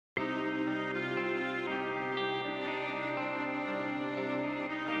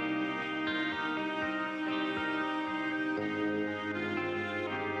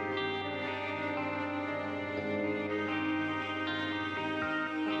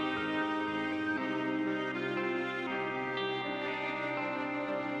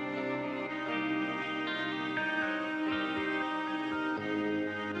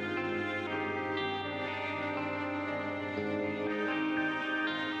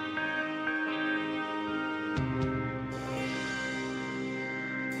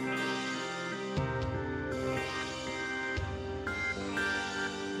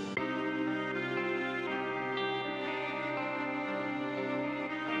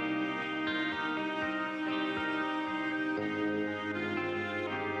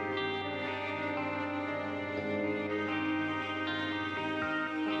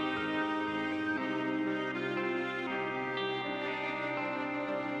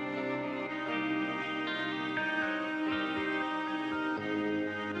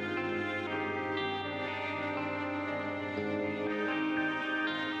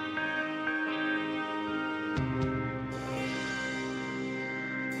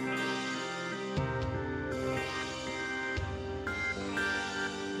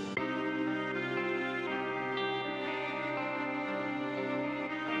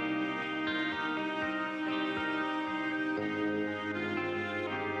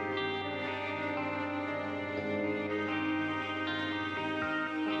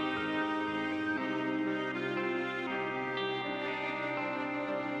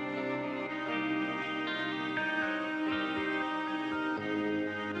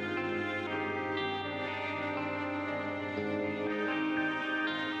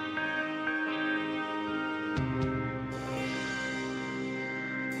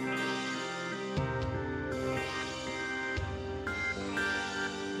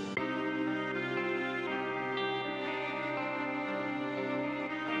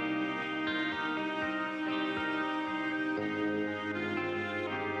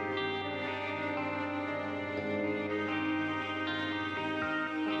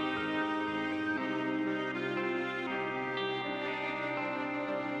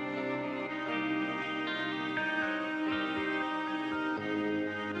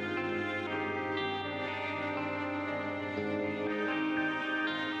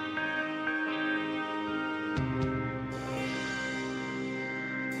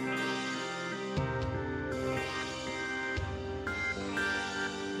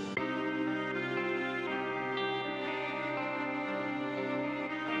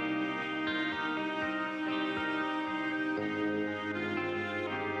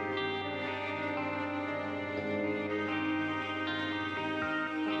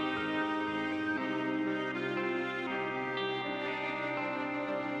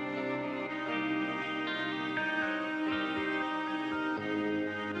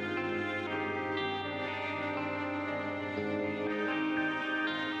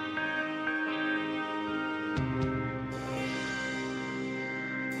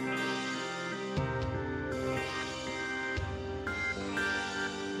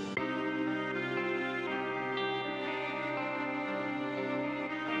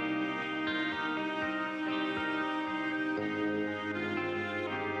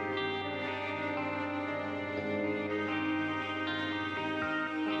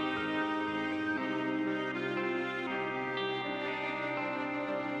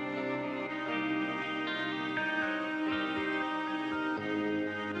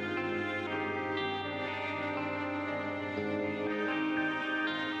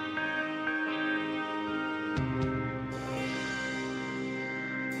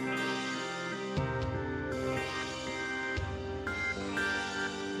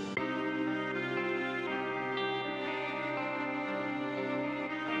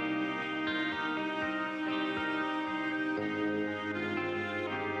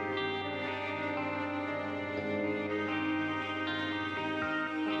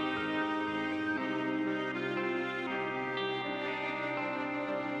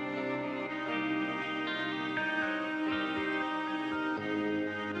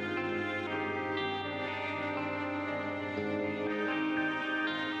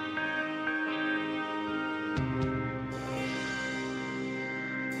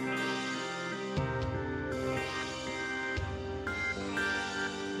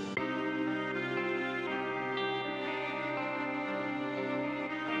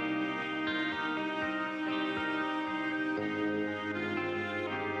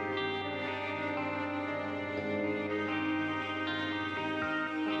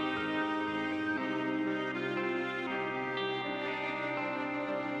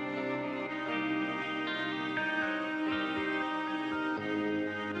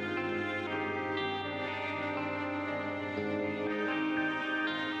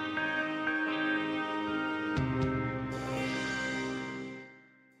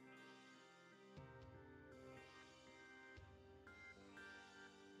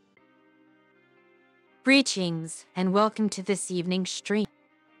Greetings, and welcome to this evening's stream.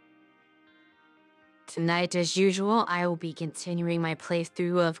 Tonight, as usual, I will be continuing my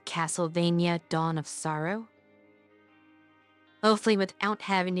playthrough of Castlevania Dawn of Sorrow. Hopefully without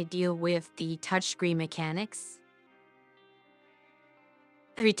having to deal with the touchscreen mechanics.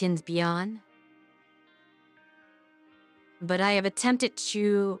 Greetings beyond. But I have attempted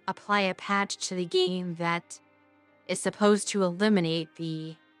to apply a patch to the game that is supposed to eliminate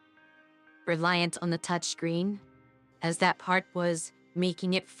the reliance on the touchscreen, as that part was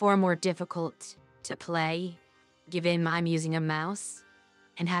making it far more difficult to play, given I'm using a mouse,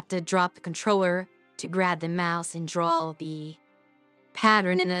 and have to drop the controller to grab the mouse and draw the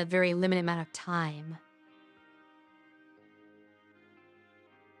pattern in a very limited amount of time.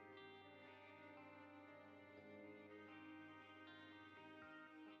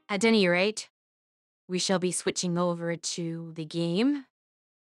 At any rate, we shall be switching over to the game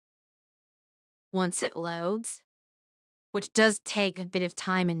once it loads, which does take a bit of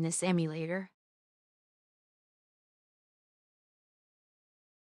time in this emulator.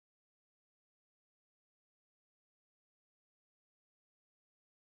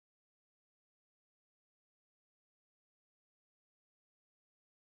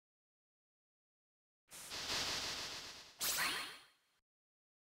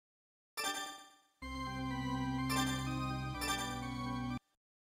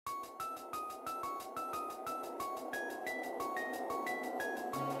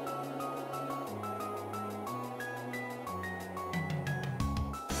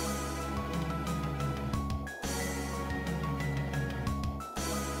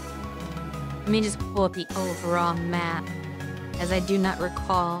 Let me just pull up the overall map, as I do not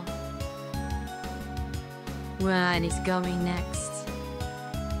recall what is going next.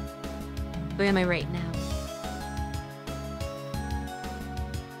 Where am I right now?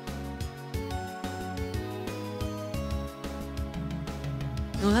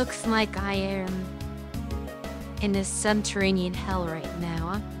 It looks like I am in a subterranean hell right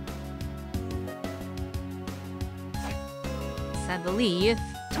now. I believe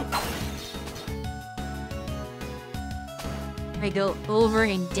if I go over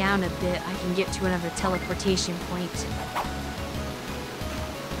and down a bit, I can get to another teleportation point.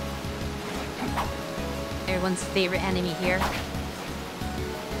 Everyone's favorite enemy here.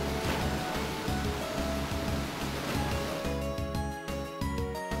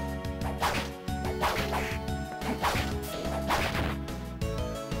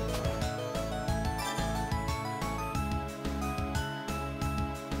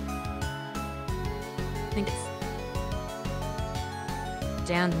 I think it's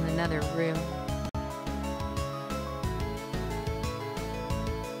down in another room.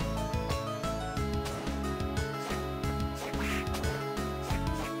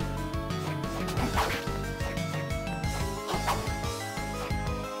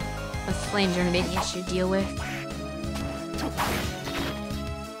 The flames are a big issue to deal with.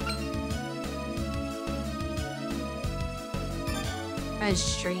 That is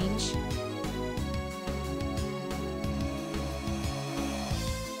strange.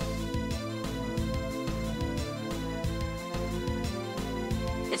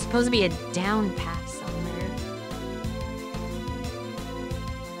 It's supposed to be a down path somewhere.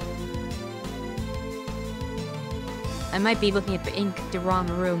 I might be looking at the wrong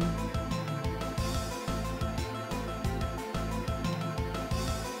room.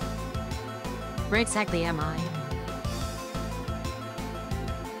 Where exactly am I?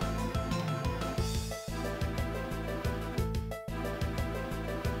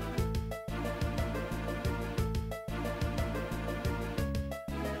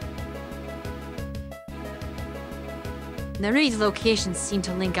 None of these locations seem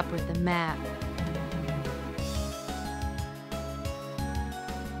to link up with the map.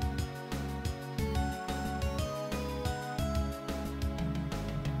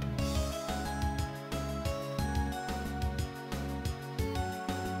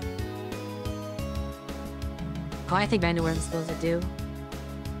 Oh, I think I know what I'm supposed to do.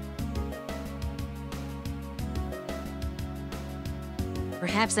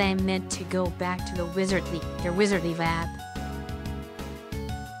 Perhaps I am meant to go back to their wizardly lab.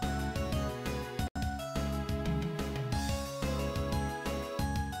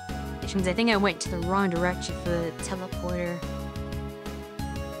 Which means I think I went to the wrong direction for the teleporter.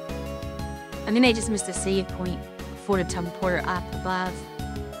 I mean, I just missed a save point for the teleporter up above.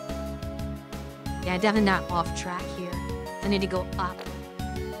 Yeah, definitely not off track here. I need to go up.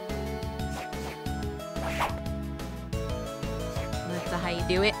 That's how you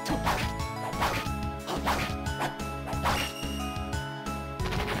do it.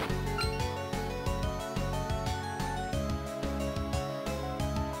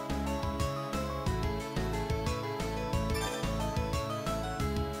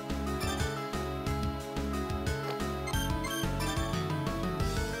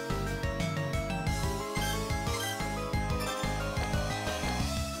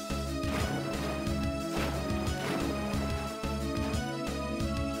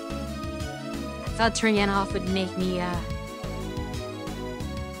 thought turning it off would make me,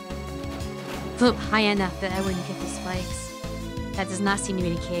 float high enough that I wouldn't get the spikes. That does not seem to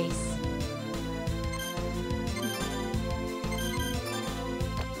be the case.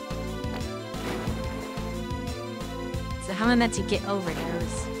 So how am I meant to get over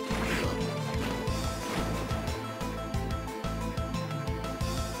those?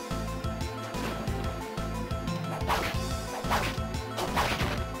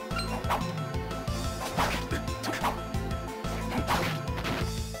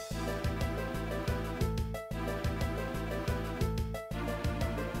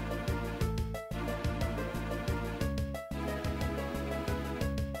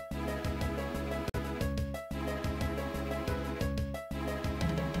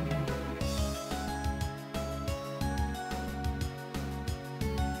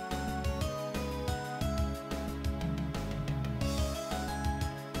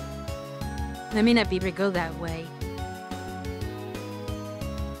 That may not be able to go that way.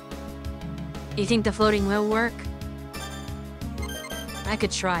 You think the floating will work? I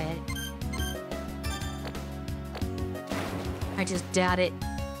could try it. I just doubt it.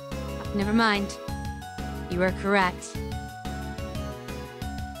 Never mind. You are correct.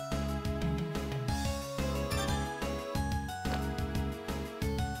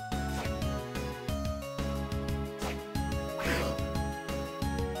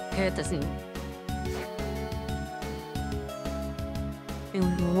 It doesn't...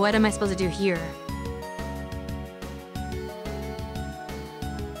 What am I supposed to do here?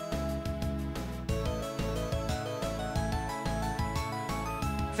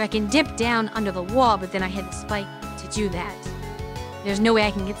 If I can dip down under the wall, but then I hit the spike to do that. There's no way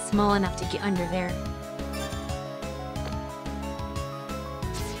I can get small enough to get under there.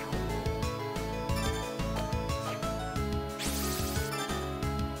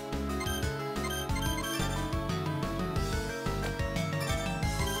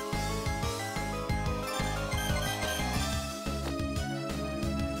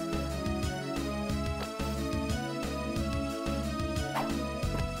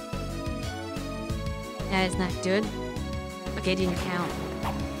 That is not good. Okay, didn't count.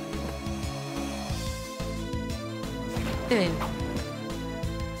 Ew.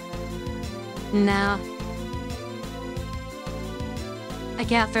 No. I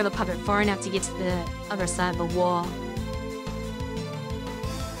can't throw the puppet far enough to get to the other side of the wall.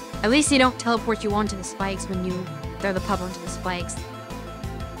 At least they don't teleport you onto the spikes when you throw the puppet onto the spikes.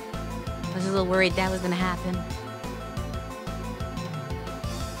 I was a little worried that was gonna happen.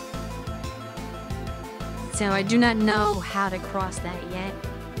 So I do not know how to cross that yet.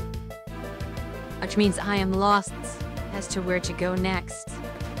 Which means I am lost as to where to go next.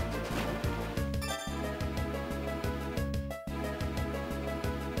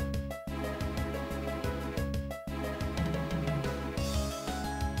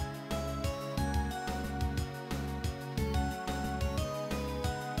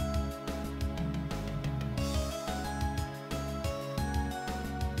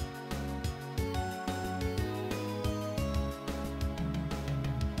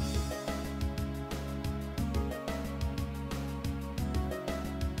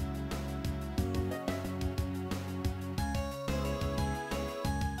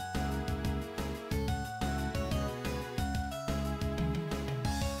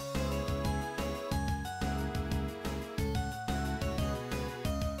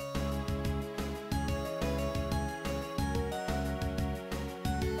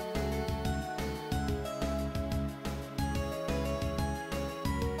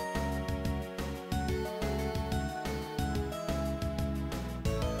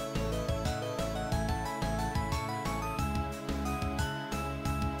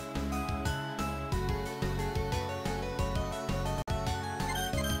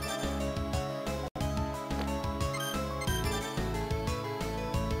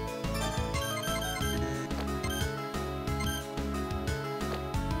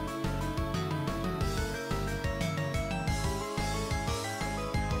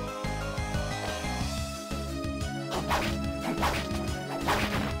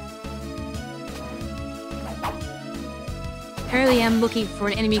 Apparently I'm looking for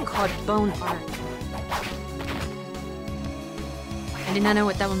an enemy called Boneheart. I did not know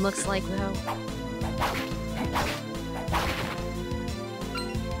what that one looks like though.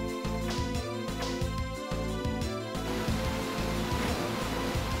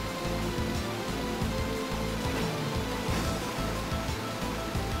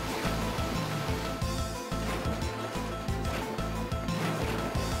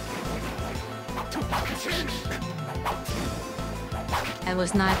 I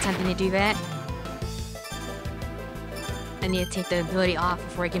was not attempting to do that. I need to take the ability off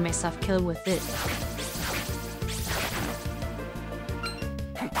before I get myself killed with it.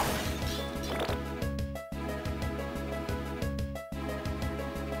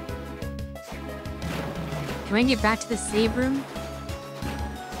 Can I get back to the save room?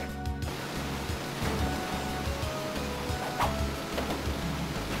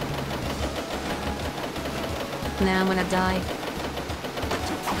 Now I'm gonna die.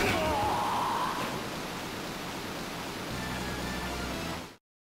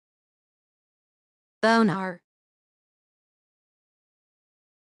 Bonar.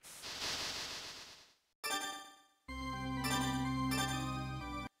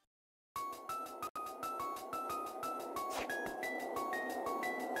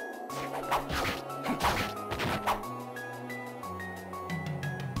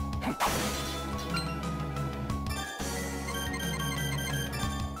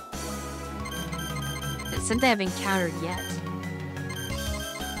 It's something I haven't encountered yet.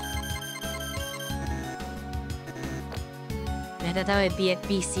 I thought that would be at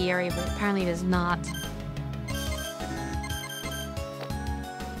BC area, but apparently it is not.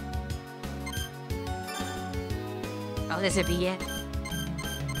 Oh, this would be it.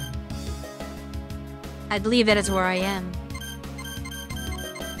 I believe that is where I am.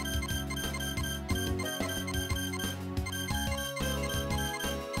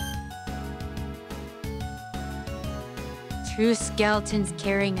 Two skeletons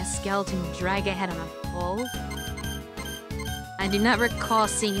carrying a skeleton dragon head on a pole? I do not recall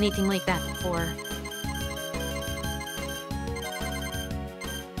seeing anything like that before.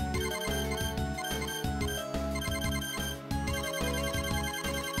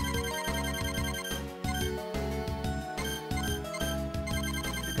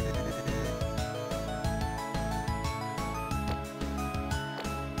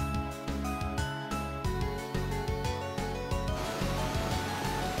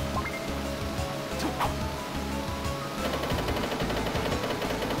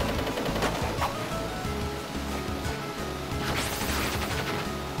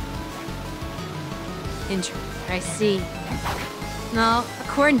 I see. No,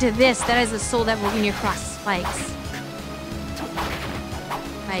 according to this, that is the soul that will lead you across the spikes.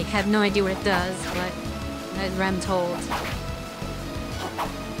 I have no idea what it does, but that's what I'm told.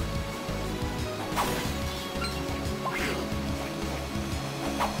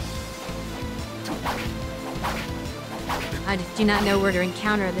 I do not know where to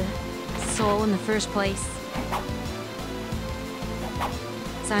encounter the soul in the first place.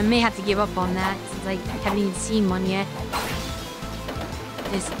 So I may have to give up on that, since I haven't even seen one yet.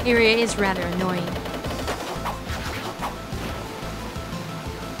 This area is rather annoying.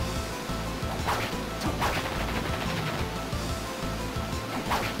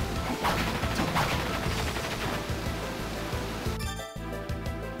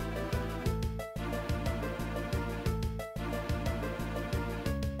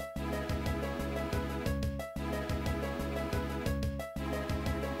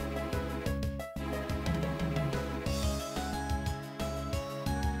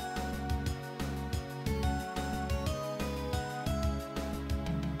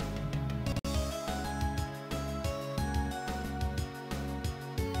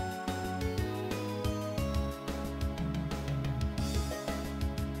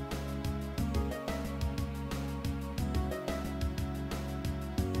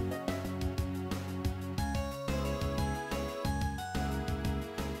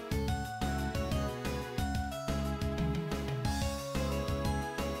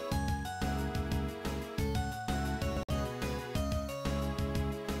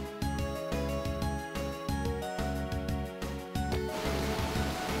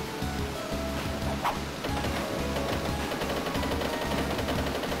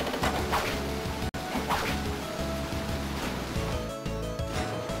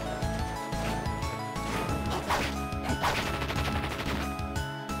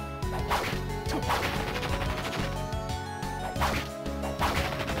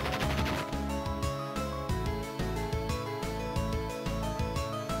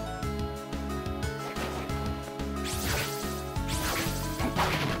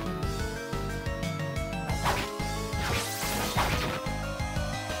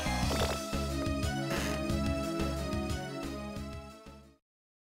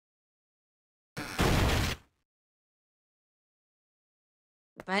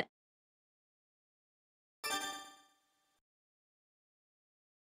 But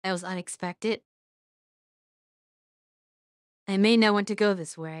that was unexpected. I may not want to go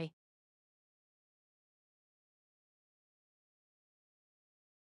this way.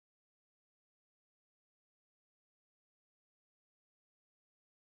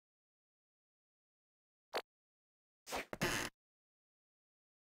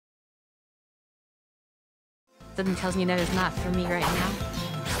 Something tells me that it's not for me right now.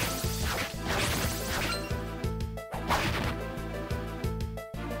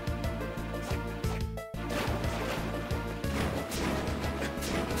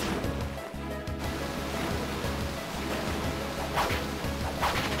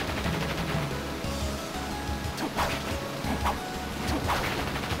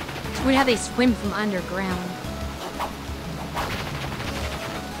 It's weird how they swim from underground.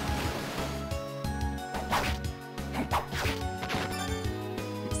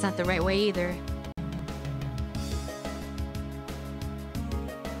 It's not the right way either.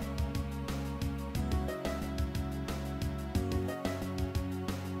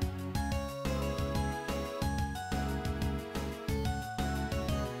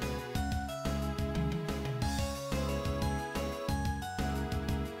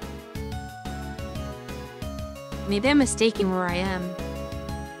 Maybe I'm mistaken where I am.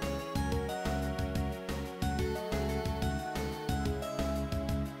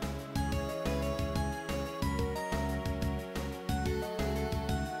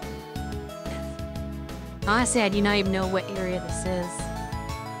 Honestly, I do not even know what area this is.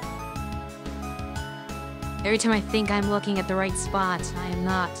 Every time I think I'm looking at the right spot, I am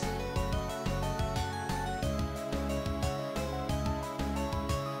not.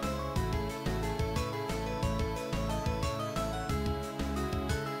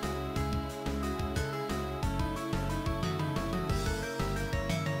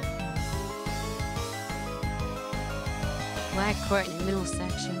 Black court in the middle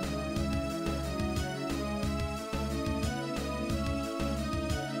section.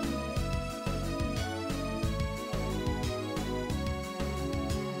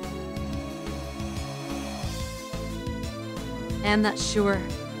 I'm not sure.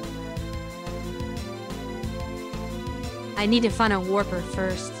 I need to find a warper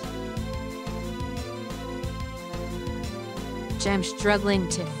first. Which I'm struggling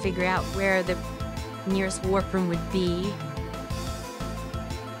to figure out where the nearest warp room would be.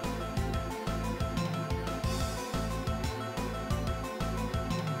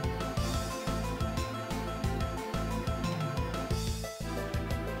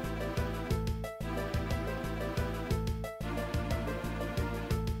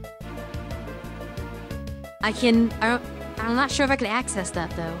 I'm not sure if I can access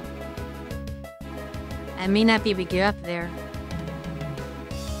that though. I may not be able to get up there.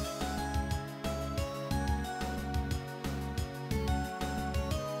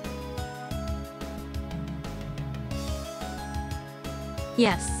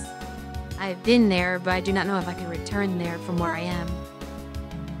 Yes, I've been there, but I do not know if I can return there from where I am.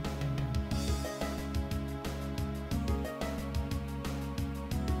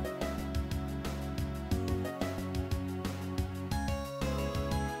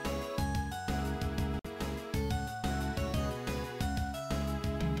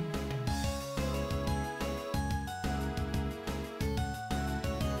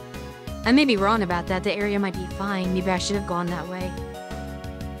 I may be wrong about that. The area might be fine. Maybe I should have gone that way.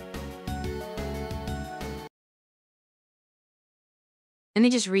 Let me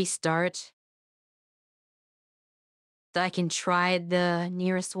just restart. So I can try the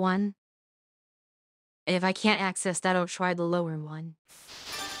nearest one. If I can't access that, I'll try the lower one.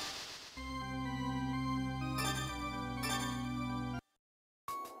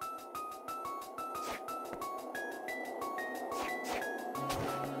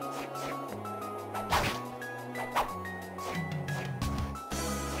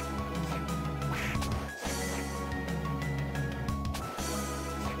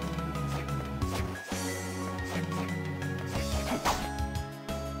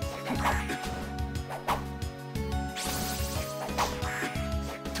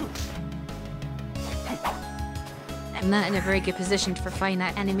 I'm not in a very good position for fighting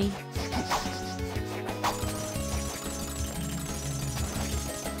that enemy.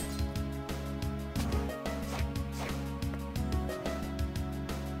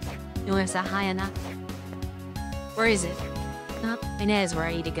 No, is that high enough? Where is it? Oh, I know is where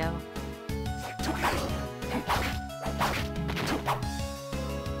I need to go.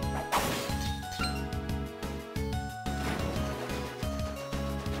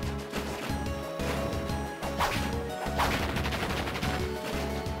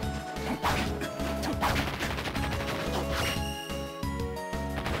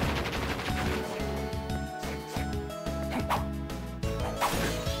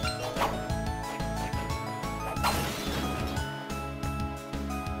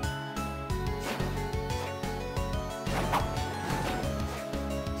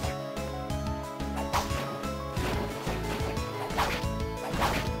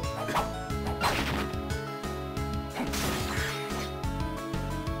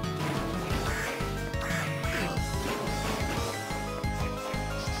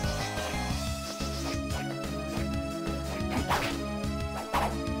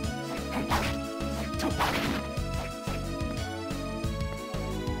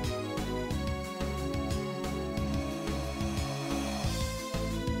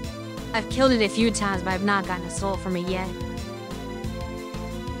 I've killed it a few times, but I've not gotten a soul from it yet.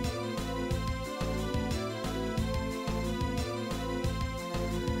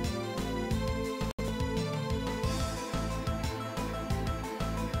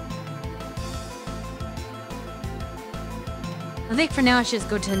 I think for now I should just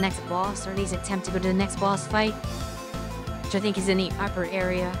go to the next boss, or at least attempt to go to the next boss fight, which I think is in the upper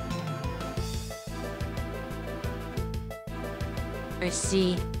area. Let's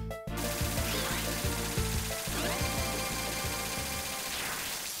see.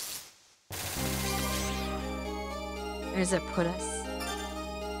 Where does it put us?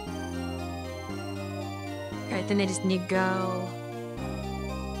 Alright, then I just need to go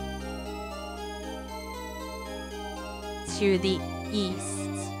to the east.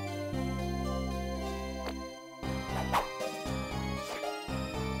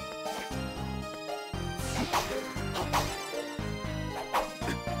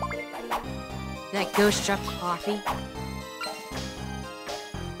 That ghost drop coffee.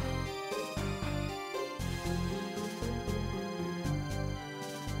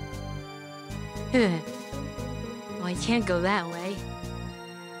 Well, I can't go that way.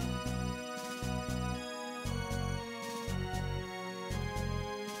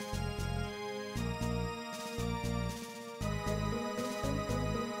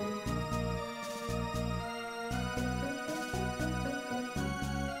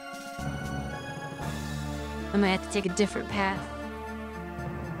 I might have to take a different path.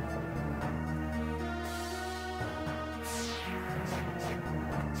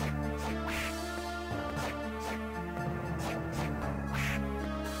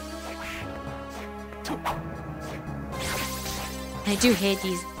 I do hate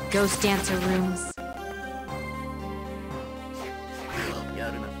these ghost dancer rooms.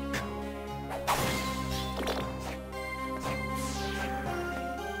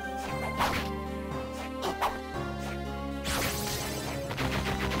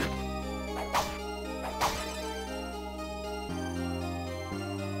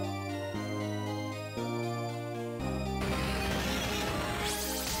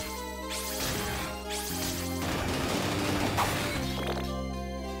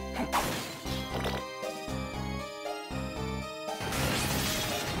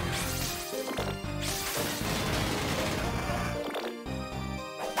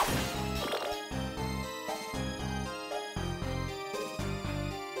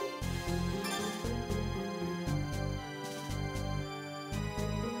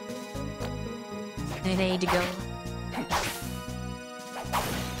 I need to go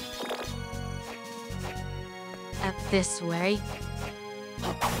up this way.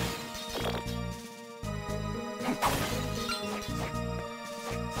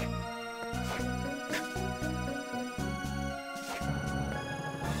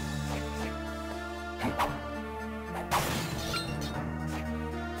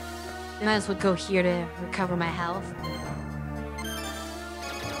 Might as well go here to recover my health.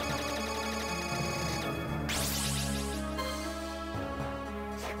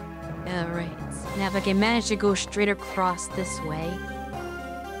 Alright, now if I can manage to go straight across this way.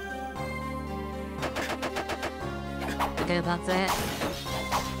 Forget about that.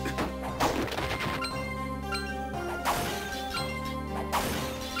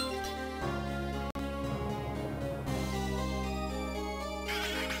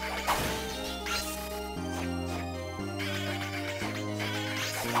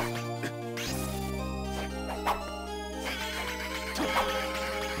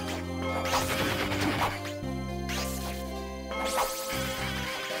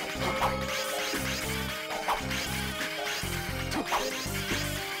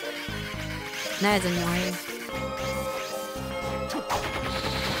 That is annoying.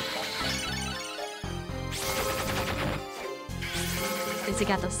 At least I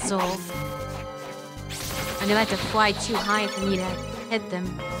got the soul. I knew I had to fly too high for me to hit them.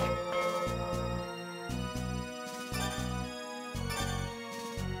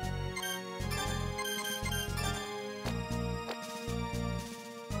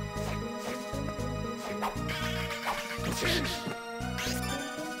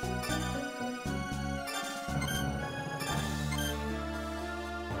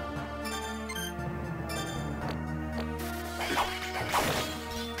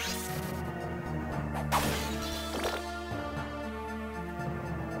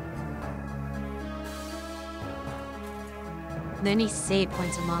 Any save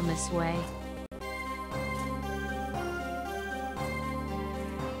points along this way.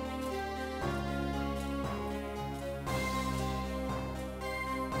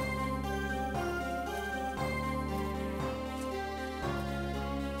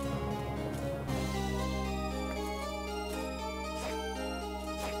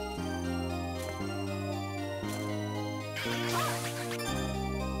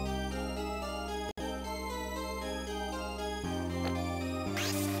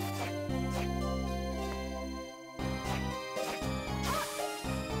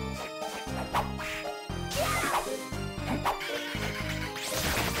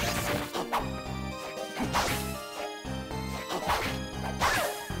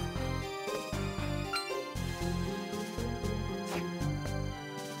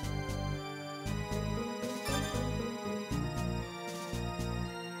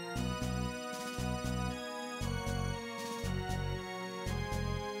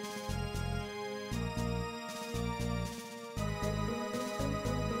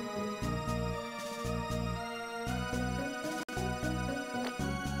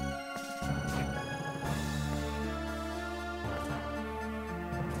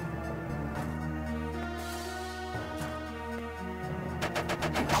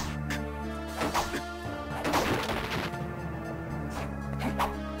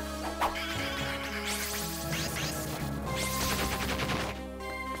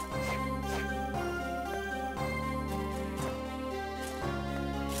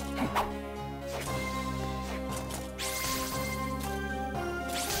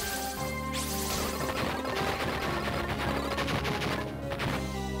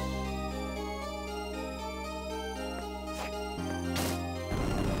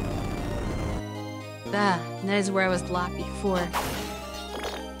 That is where I was blocked before.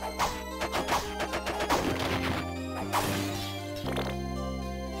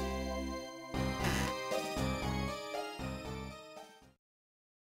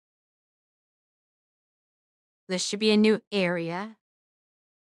 There should be a new area.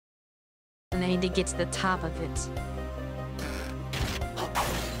 And I need to get to the top of it.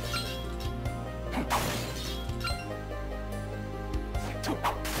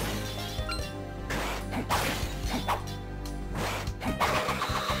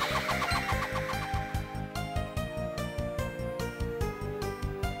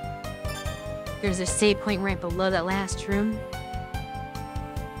 There's a save point right below that last room.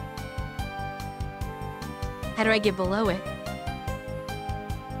 How do I get below it?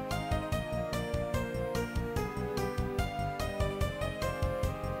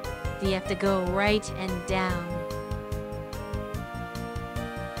 Do you have to go right and down?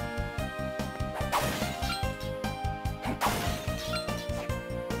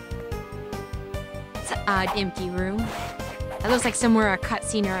 It's an odd, empty room. That looks like somewhere a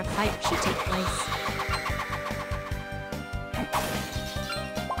cutscene or a fight should take place.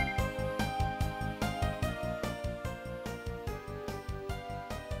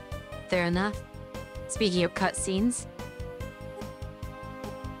 Fair enough. Speaking of cutscenes,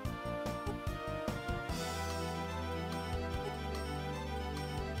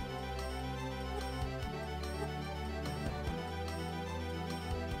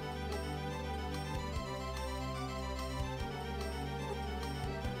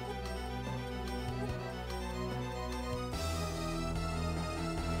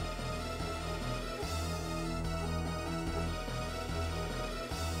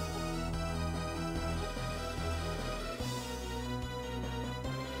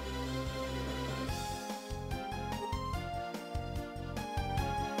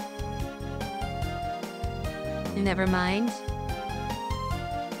 never mind.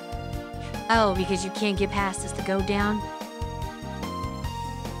 Oh, because you can't get past this to go down?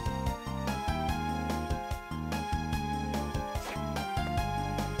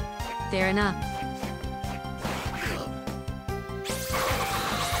 Fair enough.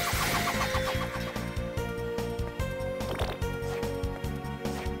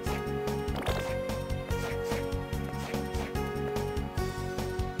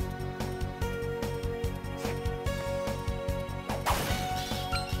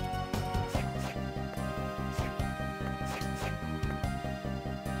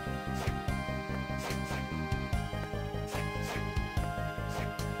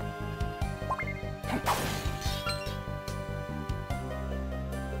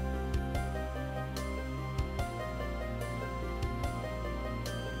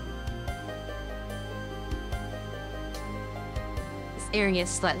 Area is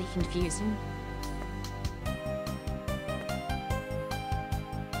slightly confusing.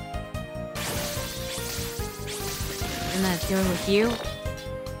 I'm not dealing with you.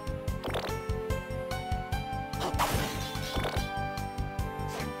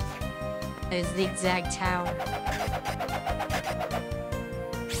 There's the zigzag tower.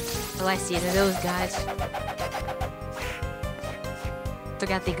 Oh, I see it. They're those guys.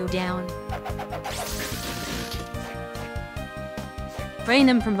 Forgot they go down. Fighting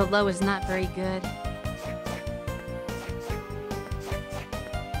them from below is not very good.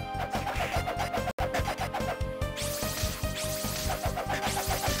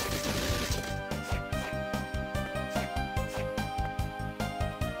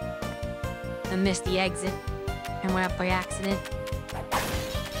 I missed the exit and went up by accident.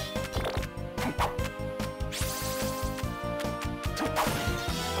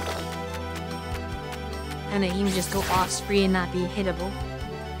 And he can just go off-screen and not be hittable.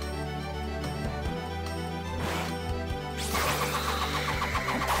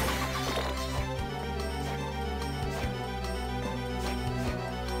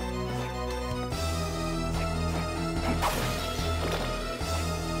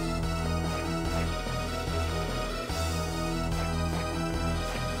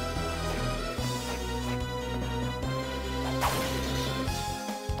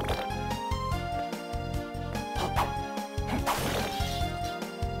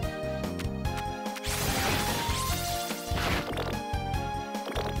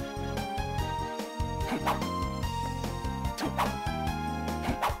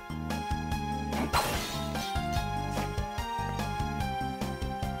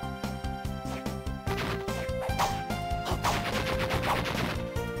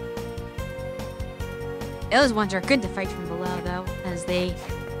 Those ones are good to fight from below, though, as they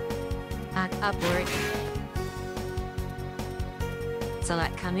act upward. Saw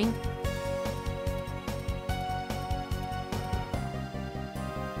that coming.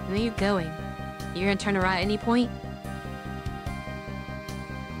 Where are you going? You're gonna turn around at any point?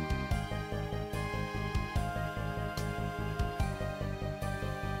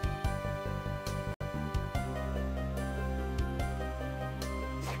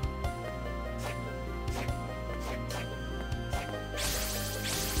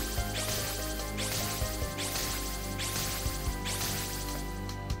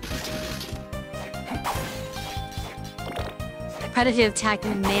 Predator attacked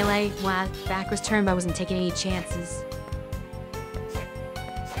me in melee while back was turned, but I wasn't taking any chances.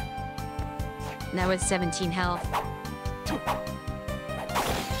 Now it's 17 health.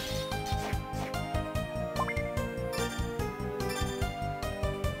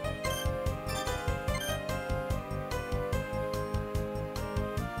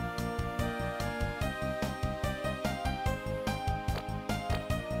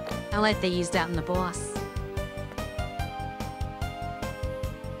 I like they used that on the boss.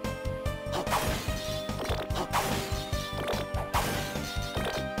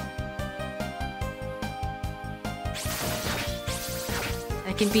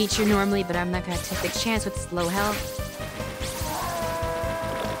 I can beat you normally, but I'm not gonna take the chance with slow health.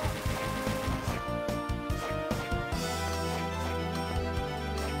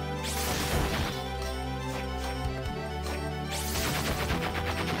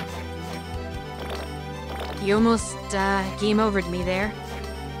 You almost game overed me there.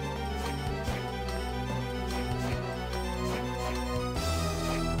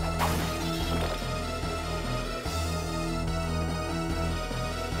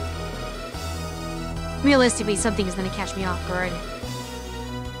 Realistically, something is going to catch me off guard.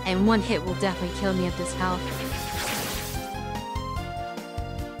 And one hit will definitely kill me at this health.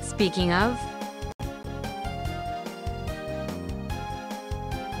 Speaking of...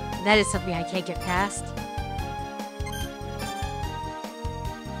 that is something I can't get past.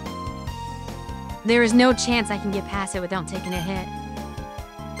 There is no chance I can get past it without taking a hit.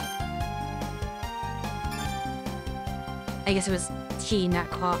 I guess it was tea, not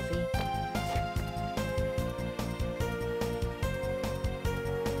coffee.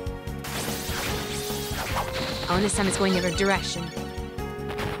 Oh, and this time it's going the other direction.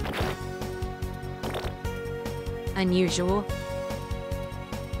 Unusual.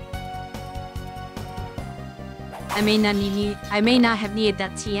 I may not have needed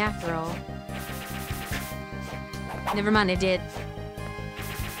that tea after all. Never mind, I did.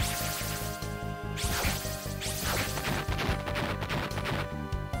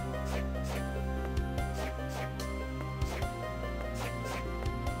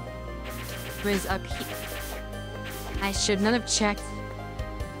 What is up here? I should not have checked.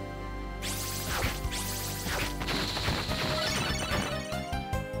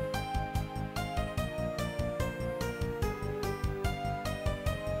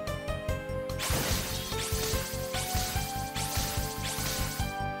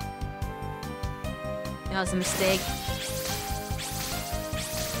 That was a mistake.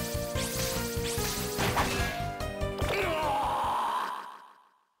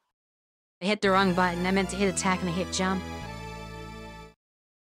 I hit the wrong button. I meant to hit attack and I hit jump.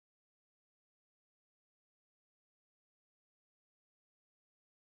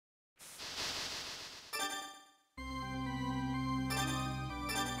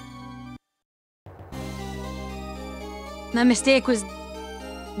 My mistake was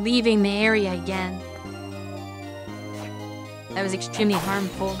leaving the area again. That was extremely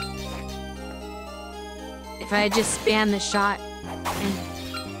harmful. If I had just spammed the shot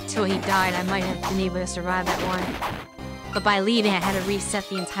until he died, I might have been able to survive that one. But by leaving, I had to reset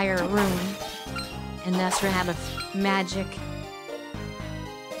the entire room. And thus ran out of magic.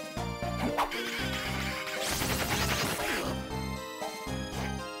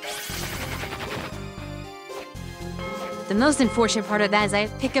 The most unfortunate part of that is I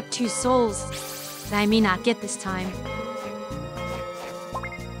pick up 2 souls that I may not get this time.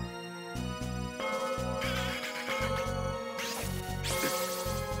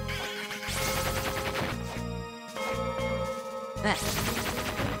 But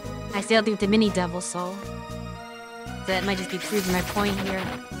I still think the mini devil soul. So that might just be proving my point here.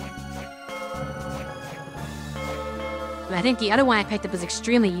 But I think the other one I picked up was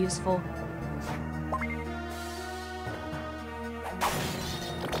extremely useful.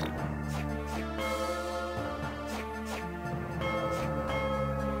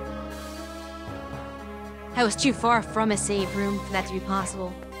 I was too far from a save room for that to be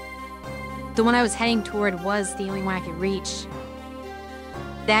possible. The one I was heading toward was the only one I could reach.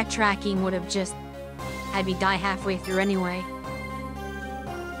 Backtracking would have just had me die halfway through anyway.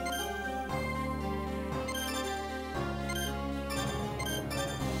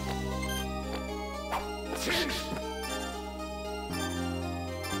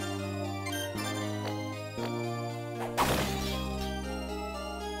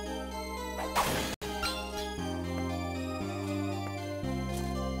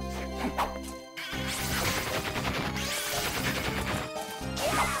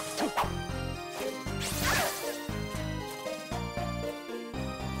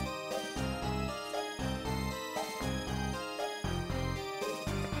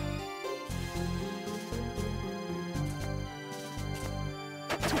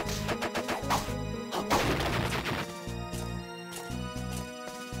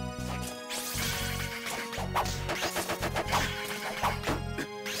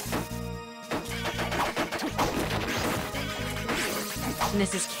 And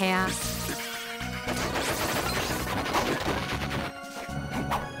this is chaos.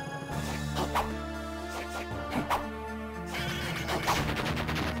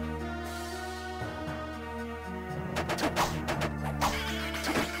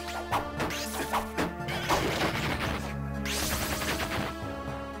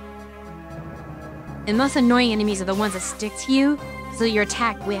 The most annoying enemies are the ones that stick to you, so your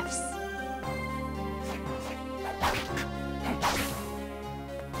attack whiffs.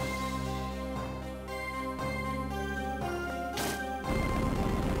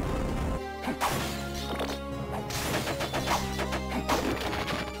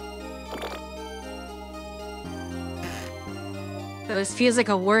 So this feels like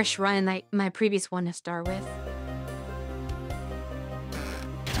a worse run than my previous one to start with.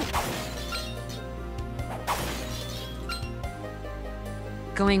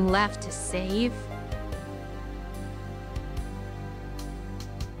 Going left to save.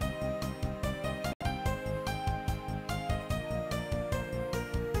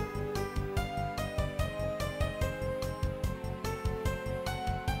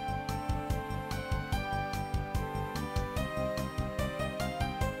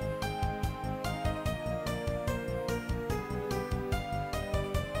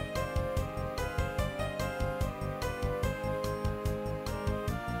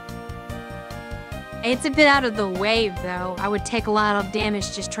 It's a bit out of the way, though. I would take a lot of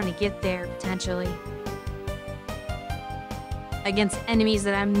damage just trying to get there, potentially. Against enemies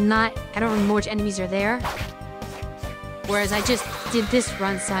that I don't remember which enemies are there. Whereas I just did this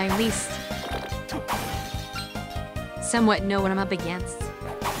run, so I at least somewhat know what I'm up against.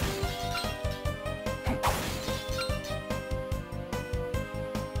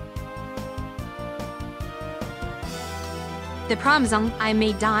 The problem is I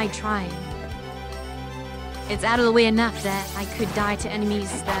may die trying. It's out of the way enough that I could die to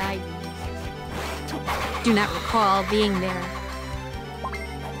enemies that I do not recall being there.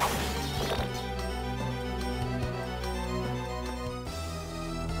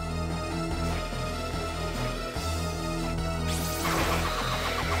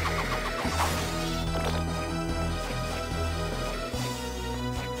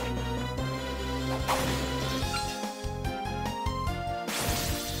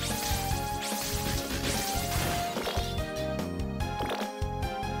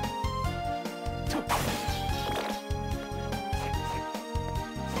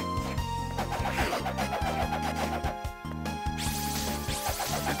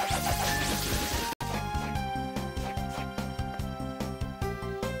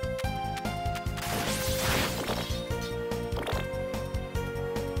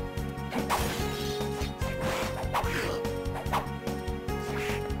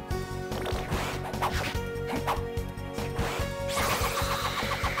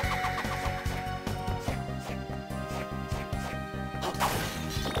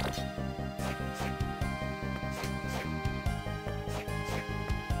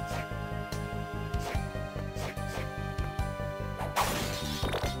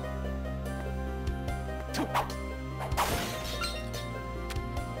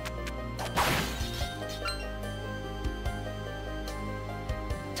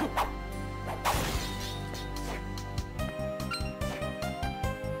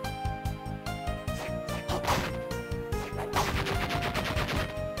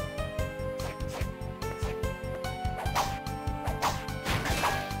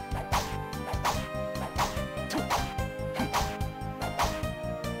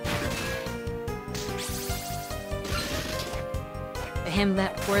 Him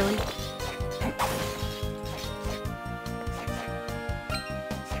that poorly.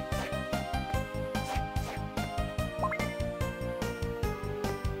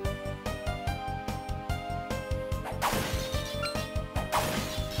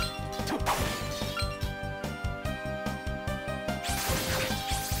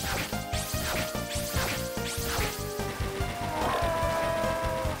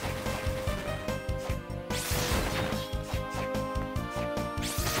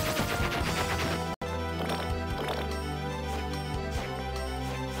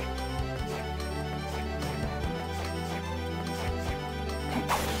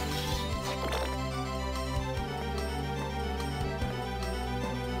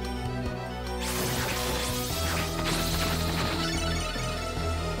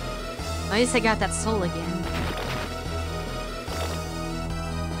 At least I got that soul again.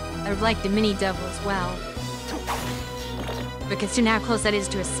 I would like the mini devil as well. But considering how close that is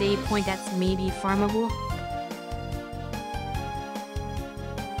to a save point that's maybe farmable.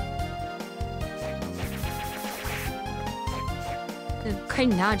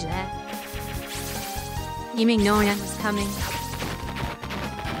 Couldn't dodge that. Even knowing that was coming.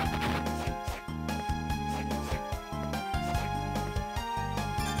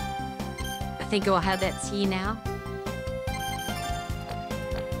 I think I'll have that tea now.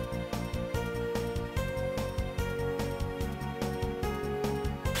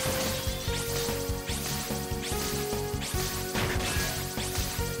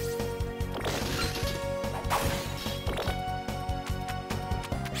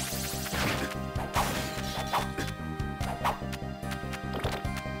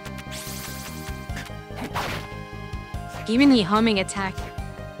 Even the homing attack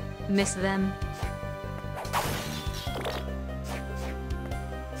missed them.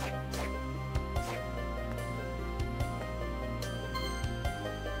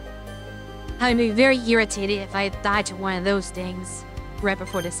 I'd be very irritated if I died to one of those things right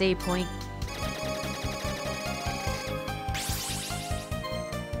before the save point.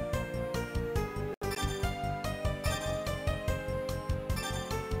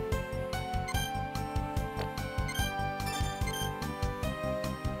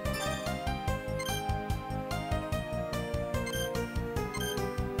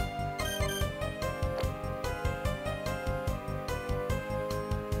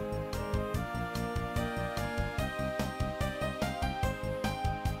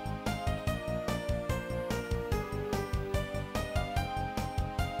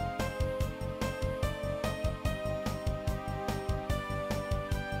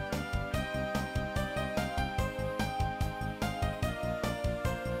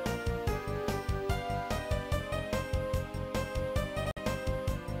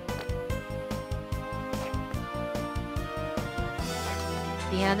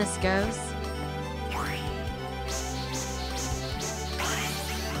 See how this goes?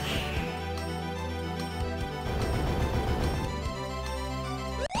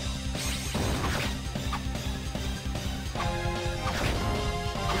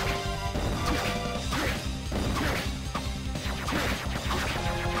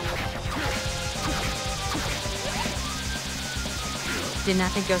 Did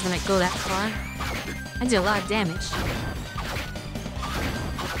not think I was gonna go that far. I did a lot of damage.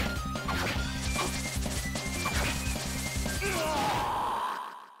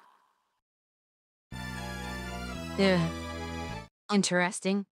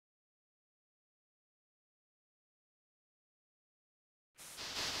 Interesting.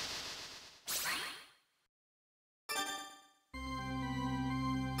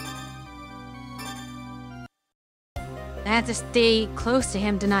 I have to stay close to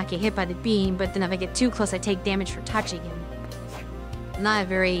him to not get hit by the beam, but then if I get too close, I take damage for touching him. Not a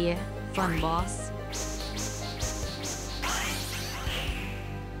very fun boss.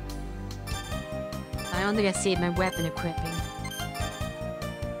 I don't think I saved my weapon equipping.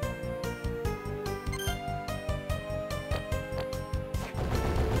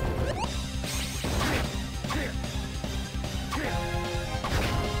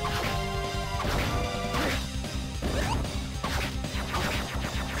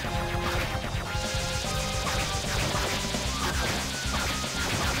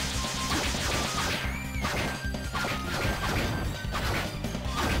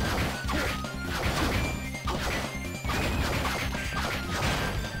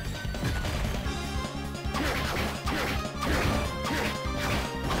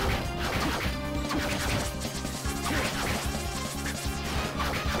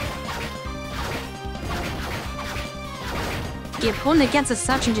 Yeah, pulling against a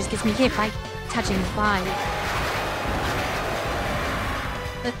suction just gets me hit by touching the fire.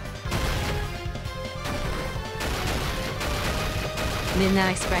 Did not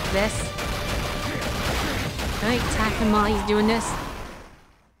expect this. Can I attack him while he's doing this?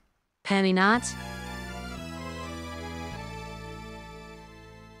 Apparently not.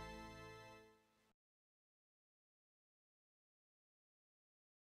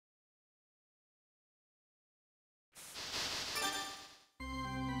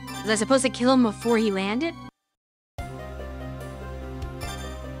 Was I supposed to kill him before he landed?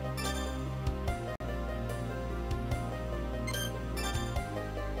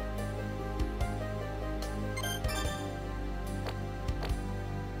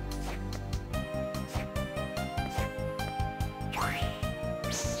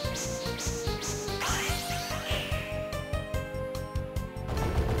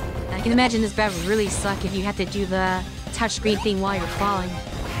 I can imagine this battle would really suck if you had to do the touchscreen thing while you're falling.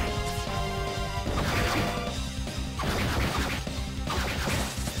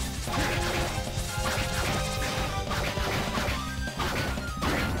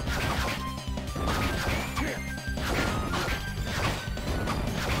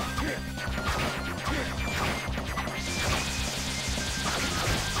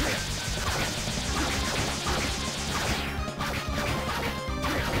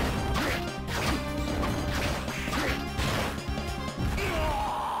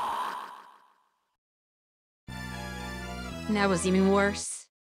 And that was even worse.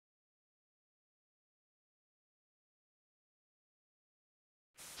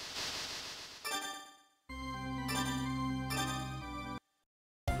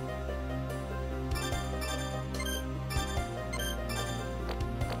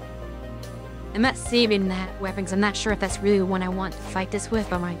 I'm not saving that weapon because I'm not sure if that's really the one I want to fight this with,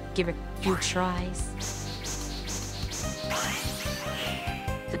 but I might give it a few tries.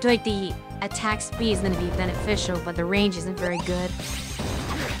 So I feel like the attack speed is going to be beneficial, but the range isn't very good.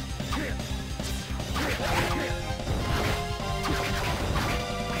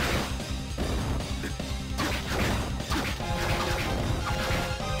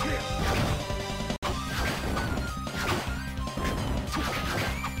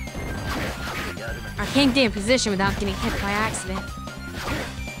 I can't get in position without getting hit by accident.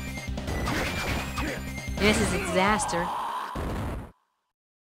 And this is a disaster.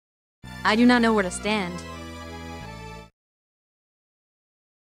 I do not know where to stand.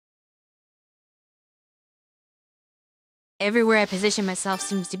 Everywhere I position myself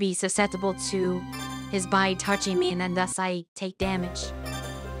seems to be susceptible to his body touching me, and then thus I take damage.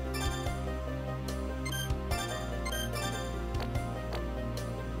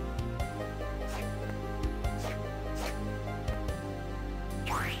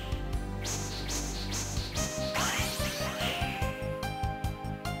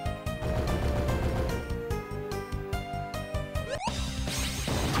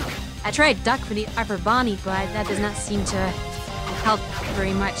 I tried duck for the upper body, but that does not seem to help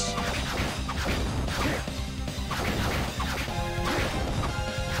very much.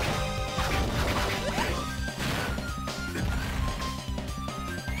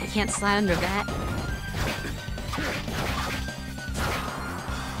 I can't slide under that.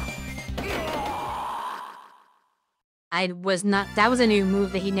 That was a new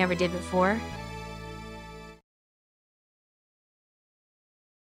move that he never did before.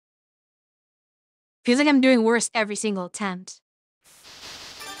 Feels like I'm doing worse every single attempt.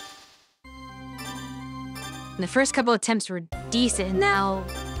 And the first couple attempts were decent, now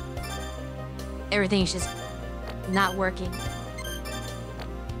everything's just not working.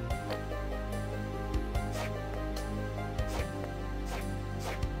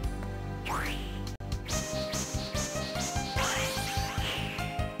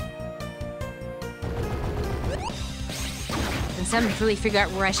 So I'm trying to really figure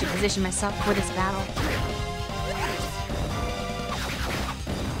out where I should position myself for this battle.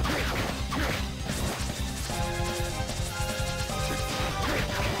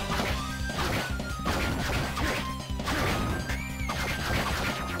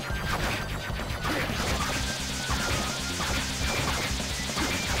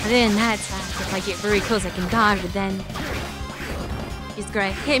 Other than that attack, if I get very close I can dodge, but then he's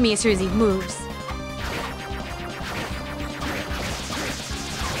gonna hit me as soon as he moves.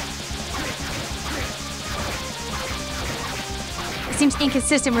 Seems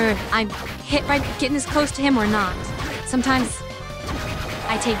inconsistent where I'm hit right getting this close to him or not. Sometimes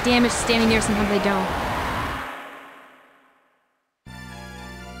I take damage standing there, sometimes I don't.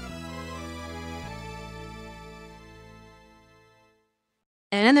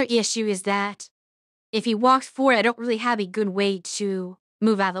 And another issue is that if he walks forward, I don't really have a good way to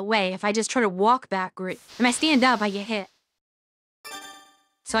move out of the way. If I just try to walk backward, and I stand up, I get hit.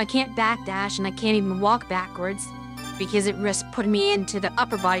 So I can't backdash and I can't even walk backwards, because it risks putting me into the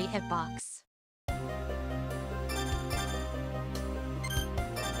upper body hitbox.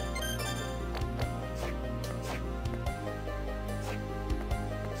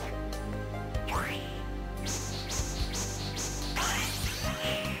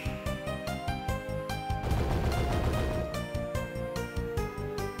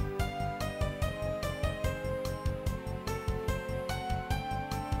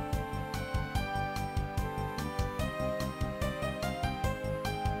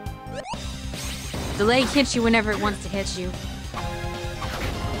 The leg hits you whenever it wants to hit you.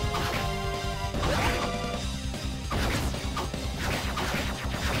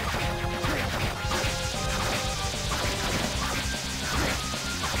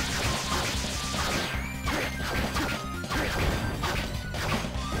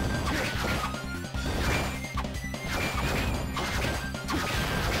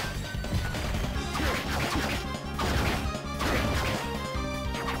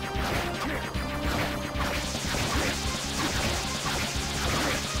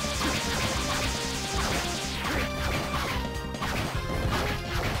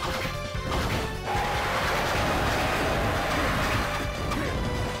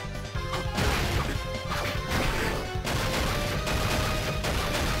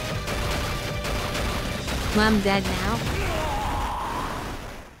 Well, I'm dead now.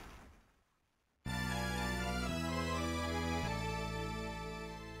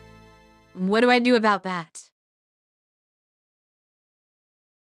 What do I do about that?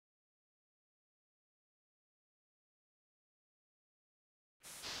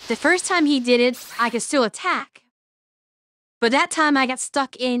 The first time he did it, I could still attack. But that time I got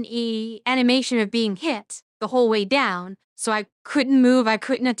stuck in a animation of being hit the whole way down, so I couldn't move, I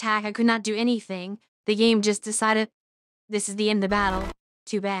couldn't attack, I could not do anything. The game just decided, this is the end of the battle.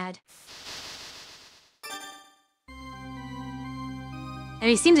 Too bad. And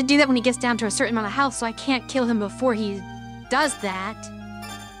he seems to do that when he gets down to a certain amount of health, so I can't kill him before he does that.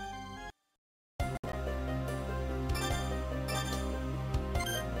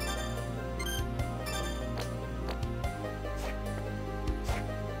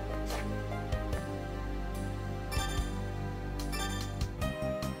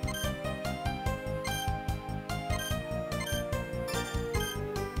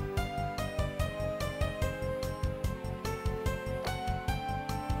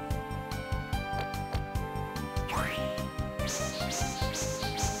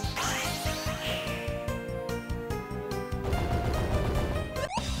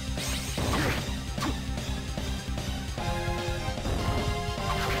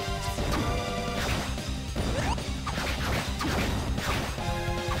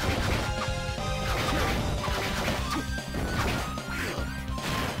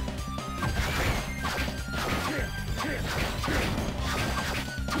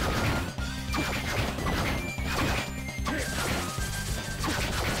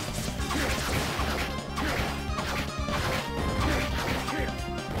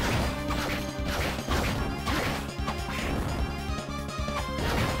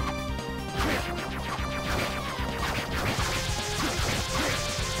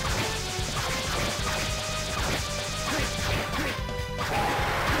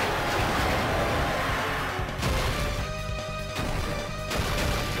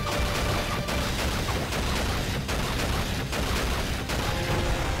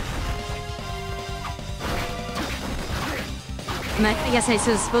 I guess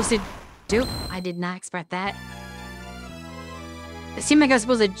I was supposed to do. I did not expect that. It seemed like I was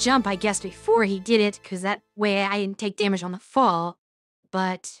supposed to jump, I guess, before he did it, because that way I didn't take damage on the fall.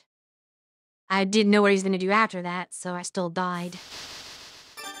 But I didn't know what he was going to do after that, so I still died.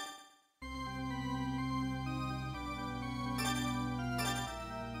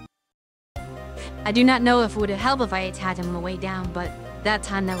 I do not know if it would have helped if I attacked him on the way down, but that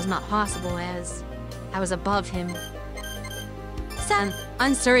time that was not possible as I was above him. So I'm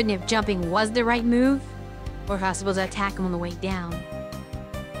uncertain if jumping was the right move, or if I was supposed to attack him on the way down.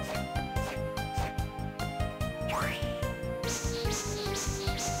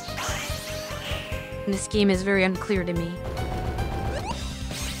 And this game is very unclear to me.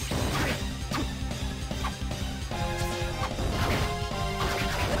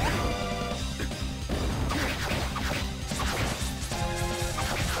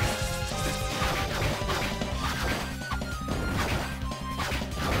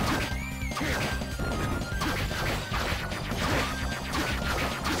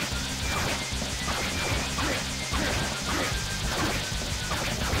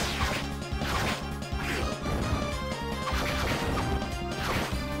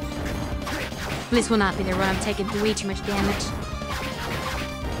 This will not be the run. I'm taking way too much damage.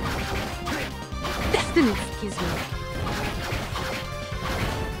 Destiny, excuse me.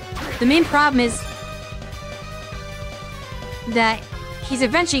 The main problem is that he's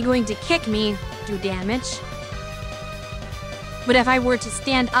eventually going to kick me, do damage. But if I were to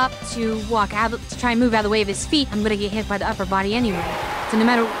stand up to walk out, to try and move out of the way of his feet, I'm gonna get hit by the upper body anyway. So no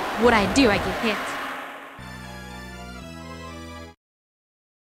matter what I do, I get hit.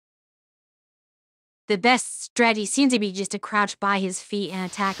 The best strategy seems to be just to crouch by his feet and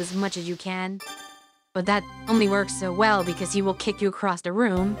attack as much as you can. But that only works so well because he will kick you across the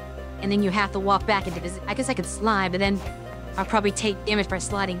room, and then you have to walk back into his... I guess I could slide, but then I'll probably take damage by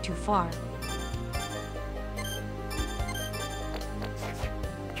sliding too far.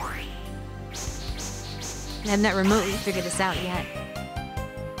 I have not remotely figured this out yet.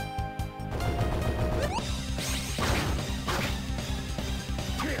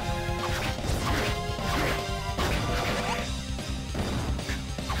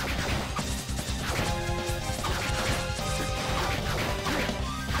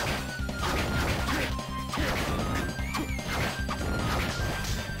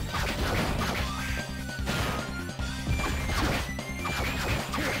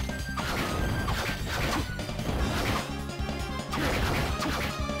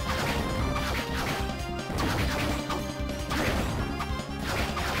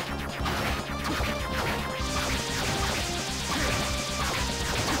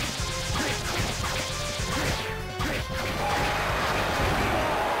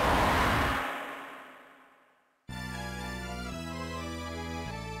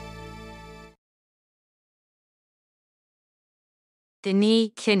 The knee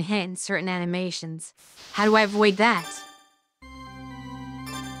can hit in certain animations. How do I avoid that?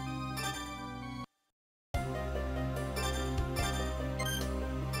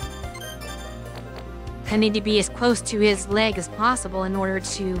 I need to be as close to his leg as possible in order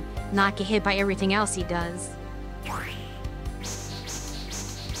to not get hit by everything else he does.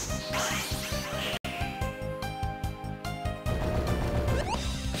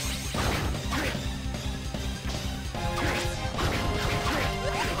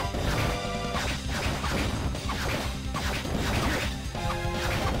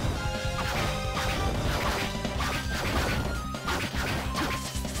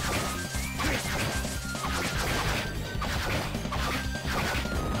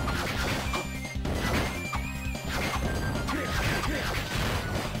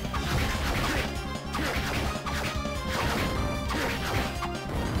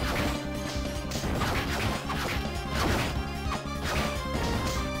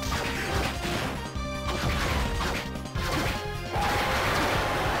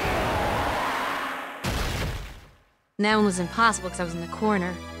 And that one was impossible because I was in the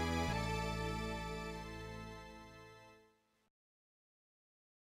corner.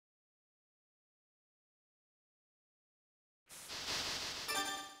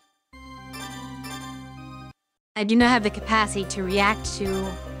 I do not have the capacity to react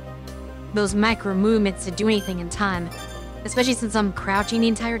to those micro movements to do anything in time, especially since I'm crouching the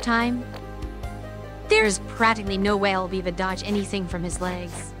entire time. There's practically no way I'll be able to dodge anything from his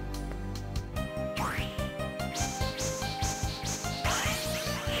legs.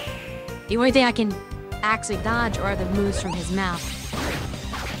 The only thing I can actually dodge are the moves from his mouth.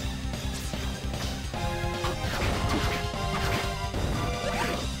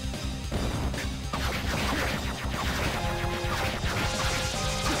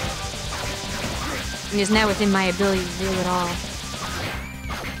 And it's now within my ability to do it all.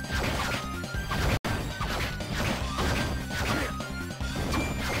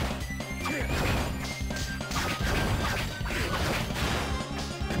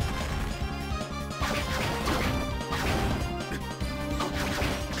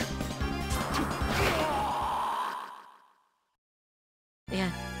 Yeah.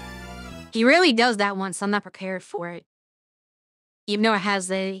 He really does that once, so I'm not prepared for it. Even though it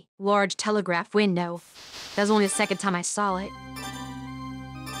has a large telegraph window, that was only the second time I saw it.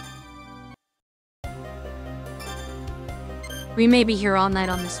 We may be here all night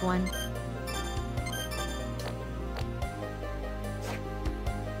on this one.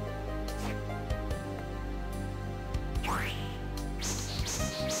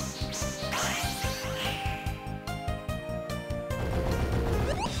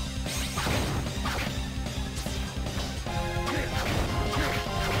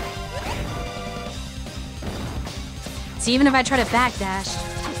 So even if I try to backdash,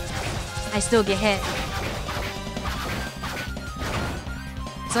 I still get hit.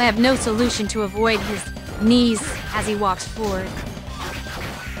 So I have no solution to avoid his knees as he walks forward.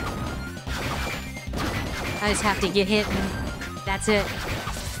 I just have to get hit and that's it.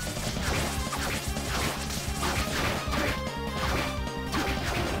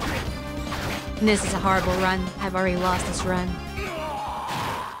 And this is a horrible run. I've already lost this run.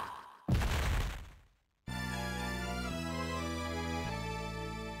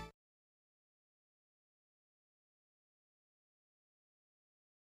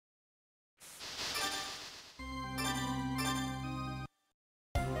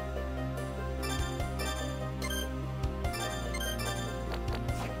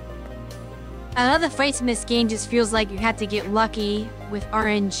 Another fights in this game just feels like you have to get lucky with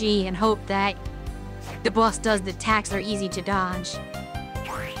RNG and hope that the boss does the attacks that are easy to dodge.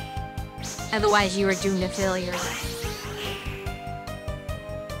 Otherwise, you are doomed to failure.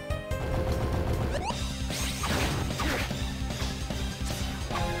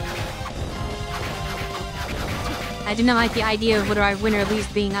 I do not like the idea of whether I win or lose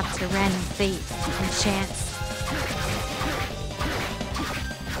being up to random fate and chance.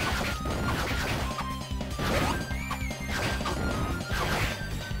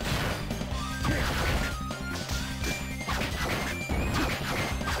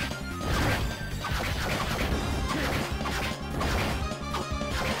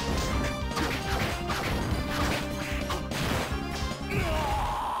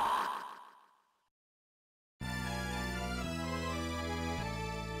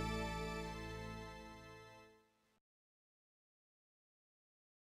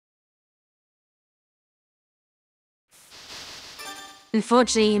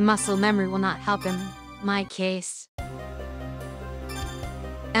 Unfortunately, muscle memory will not help in my case.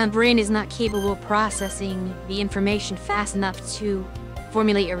 And brain is not capable of processing the information fast enough to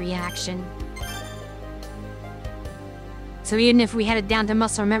formulate a reaction. So even if we had it down to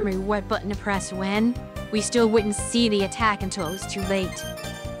muscle memory what button to press when, we still wouldn't see the attack until it was too late.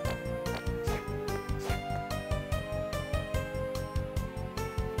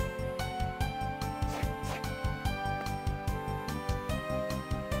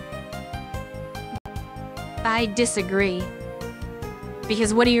 I disagree.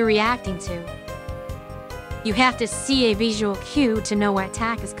 Because what are you reacting to? You have to see a visual cue to know what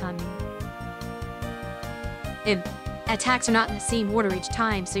attack is coming. If attacks are not in the same order each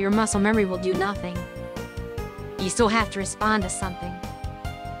time, so your muscle memory will do nothing. You still have to respond to something.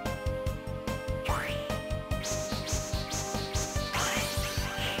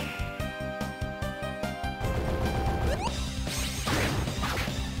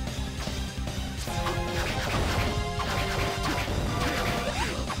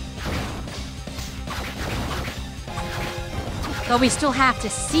 But we still have to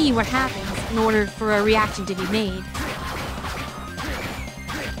see what happens in order for a reaction to be made.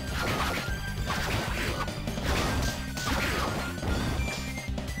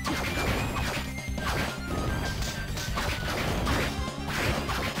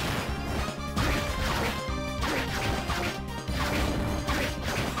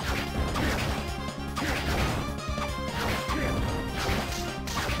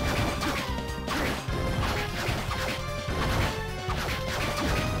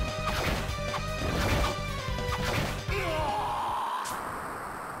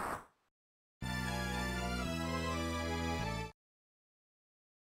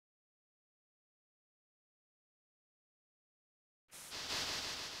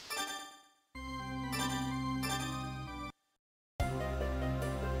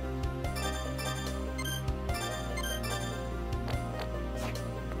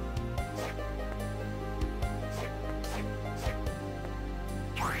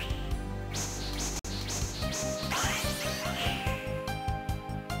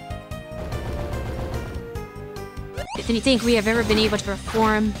 If you think we have ever been able to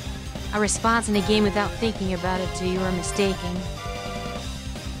perform a response in a game without thinking about it, you are mistaken.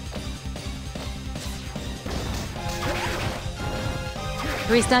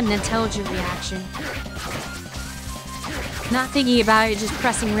 It's not an intelligent reaction. Not thinking about it, just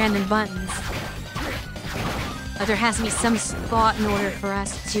pressing random buttons. But there has to be some thought in order for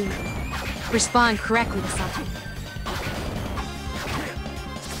us to respond correctly to something.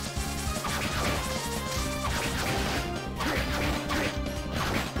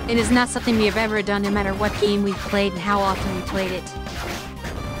 It is not something we have ever done, no matter what game we've played and how often we played it.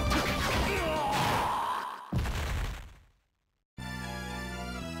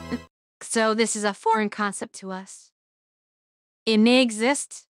 So this is a foreign concept to us. It may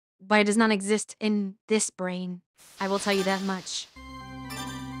exist, but it does not exist in this brain. I will tell you that much.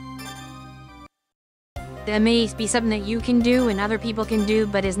 That may be something that you can do and other people can do,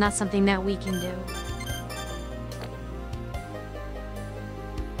 but it's not something that we can do.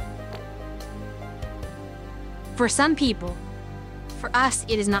 For some people, for us,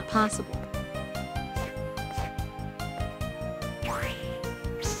 it is not possible.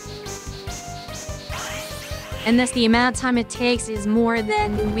 And thus the amount of time it takes is more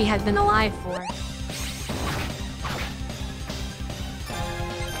than we have been alive for.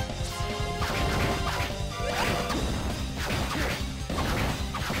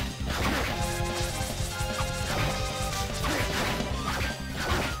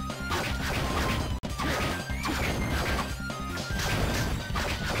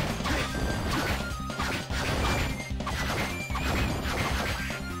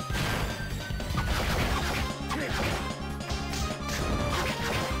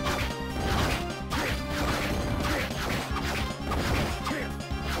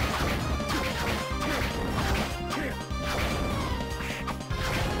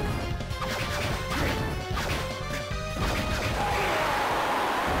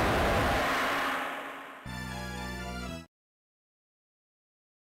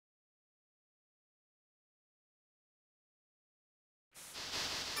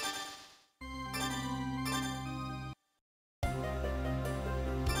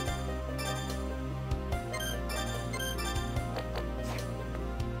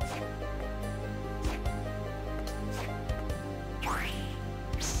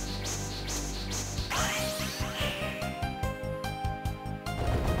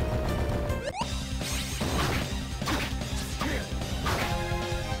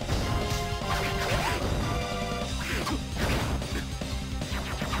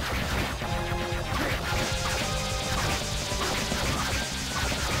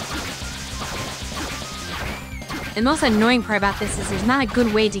 The most annoying part about this is there's not a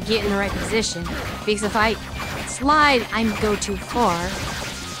good way to get in the right position. Because if I slide, I go too far.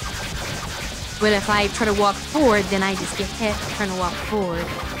 But if I try to walk forward, then I just get hit trying to walk forward.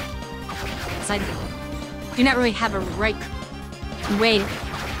 So I do not really have a right way.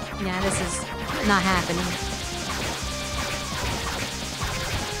 Yeah, this is not happening.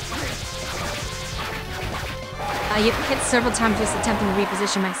 I get hit several times just attempting to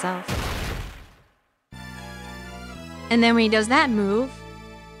reposition myself. And then when he does that move,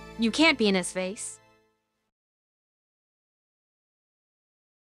 you can't be in his face.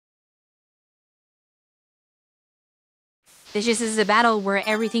 This just is a battle where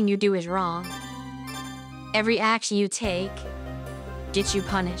everything you do is wrong. Every action you take gets you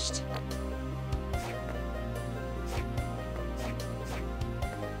punished.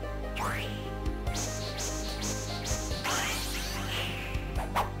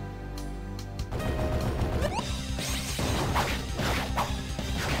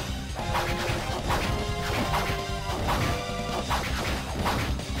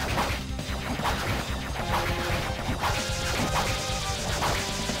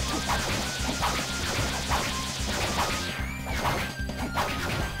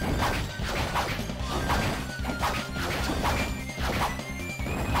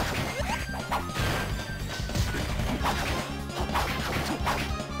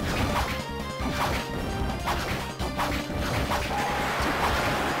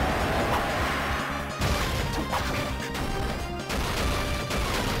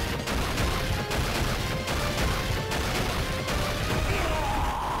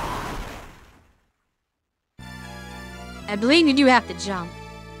 I believe you do have to jump.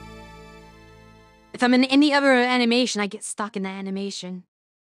 If I'm in any other animation, I get stuck in the animation.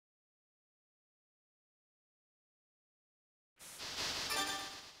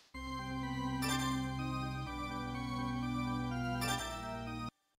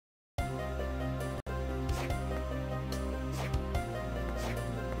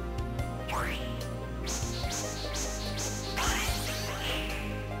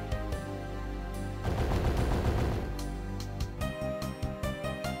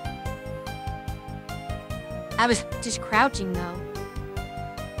 I was just crouching though.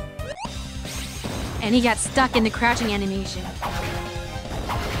 And he got stuck in the crouching animation.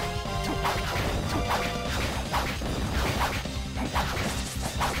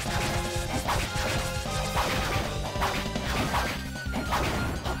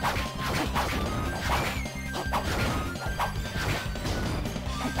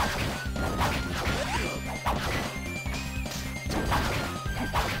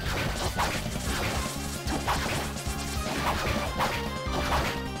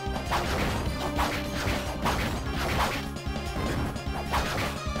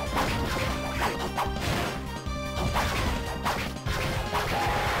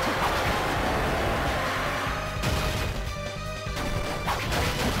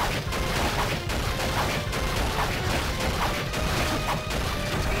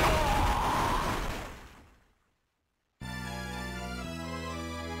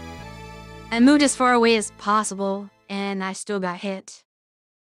 I moved as far away as possible, and I still got hit.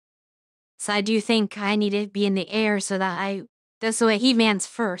 So I do think I need to be in the air so that that's the way he lands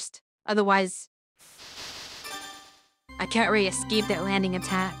first. Otherwise, I can't really escape that landing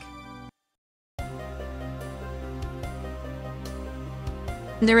attack.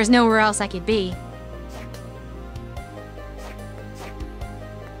 There is nowhere else I could be.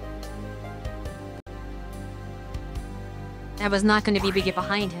 I was not going to be able to get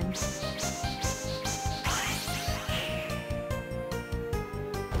behind him.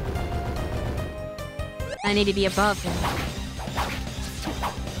 I need to be above him.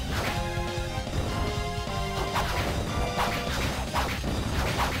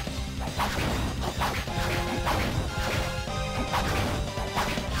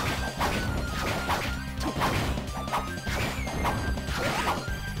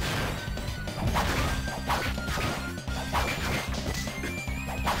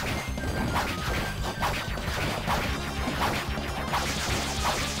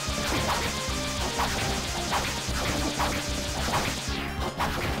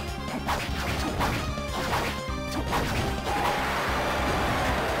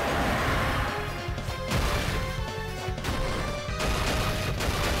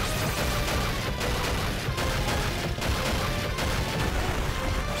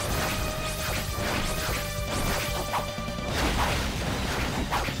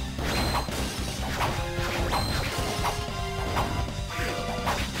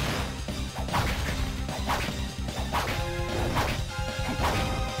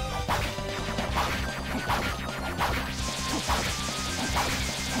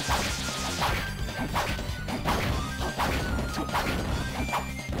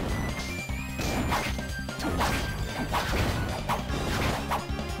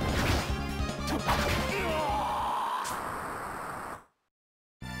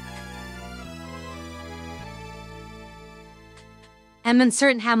 I'm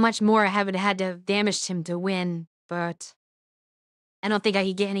uncertain how much more I would have had to have damaged him to win, but I don't think I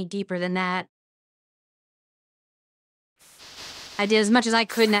could get any deeper than that. I did as much as I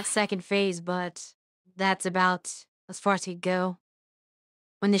could in that second phase, but that's about as far as he could go.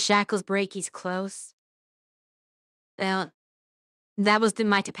 When the shackles break, he's close. Well, that was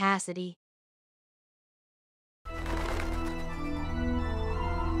my capacity.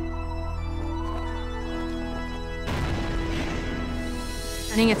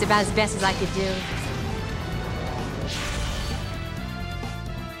 I think it's about as best as I could do.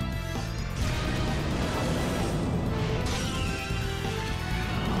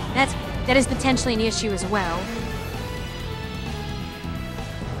 That is potentially an issue as well.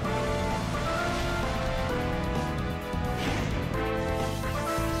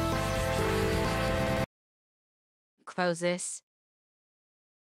 Close this.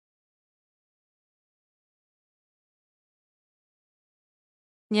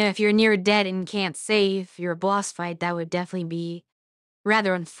 Yeah, if you're near dead and can't save your boss fight, that would definitely be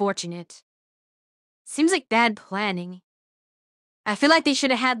rather unfortunate. Seems like bad planning. I feel like they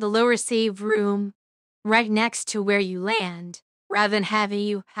should have had the lower save room right next to where you land, rather than having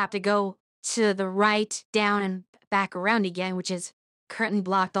you have to go to the right, down, and back around again, which is currently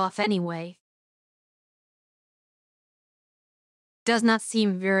blocked off anyway. Does not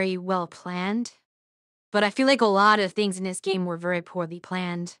seem very well planned, but I feel like a lot of things in this game were very poorly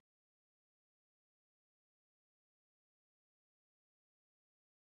planned.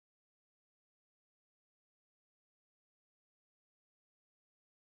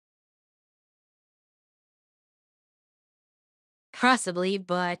 Possibly,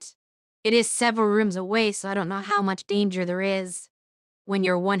 but it is several rooms away, so I don't know how much danger there is when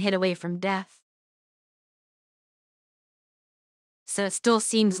you're one hit away from death. So it still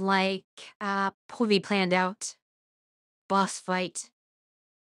seems like a poorly planned out boss fight.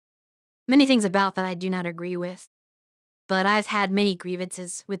 Many things about that I do not agree with, but I've had many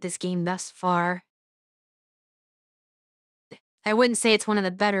grievances with this game thus far. I wouldn't say it's one of the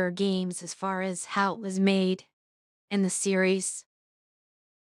better games as far as how it was made in the series.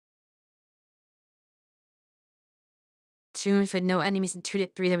 Soon with no enemies in 2 to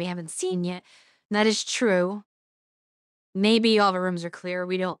 3 that we haven't seen yet. That is true. Maybe all the rooms are clear.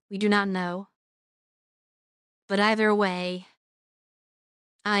 We do not know. But either way,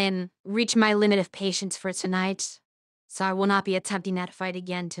 I am reached my limit of patience for tonight, so I will not be attempting that fight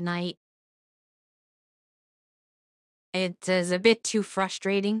again tonight. It is a bit too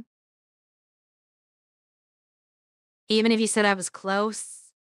frustrating. Even if you said I was close,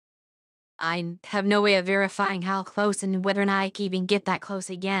 I have no way of verifying how close and whether or not I can even get that close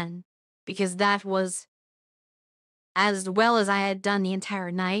again, because that was as well as I had done the entire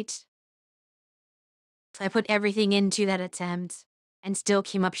night. So I put everything into that attempt and still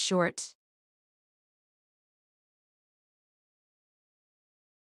came up short.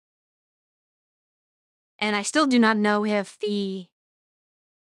 And I still do not know if the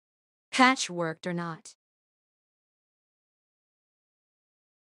patch worked or not.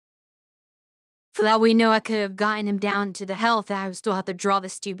 For all we know, I could have gotten him down to the health that I would still have to draw the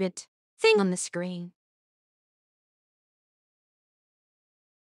stupid thing on the screen.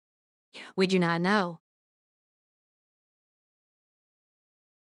 We do not know.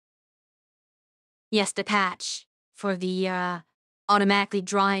 Yes, the patch for the automatically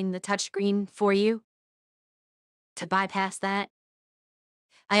drawing the touchscreen for you to bypass that.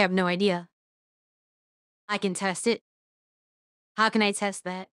 I have no idea. I can test it. How can I test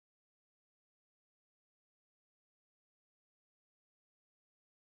that?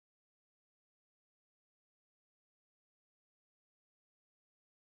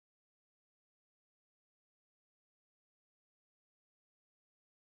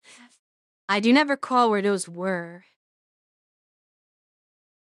 I do not recall where those were.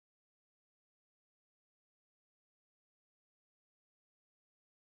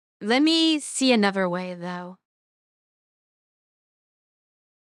 Let me see another way, though.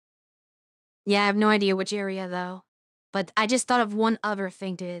 Yeah, I have no idea which area, though. But I just thought of one other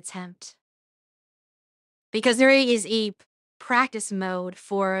thing to attempt. Because there is a practice mode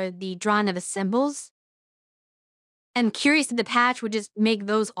for the drawing of the symbols. I'm curious if the patch would just make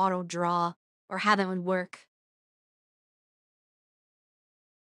those auto-draw, or how that would work.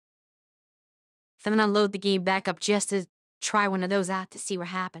 So I'm gonna load the game back up just to try one of those out to see what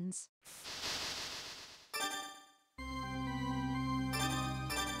happens.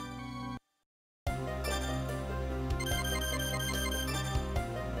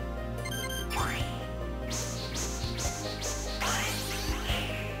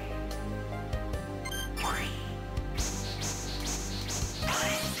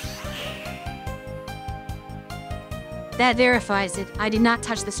 That verifies it. I did not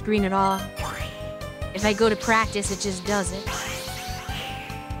touch the screen at all. If I go to practice, it just does it.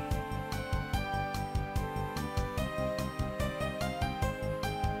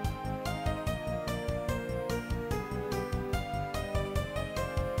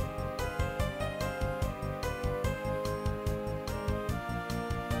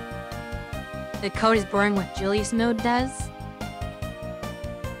 The code is boring what Julius mode does.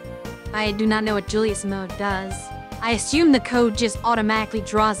 I do not know what Julius mode does. I assume the code just automatically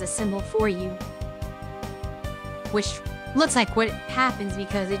draws a symbol for you. Which looks like what happens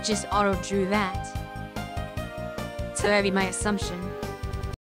because it just auto-drew that. So that'd be my assumption.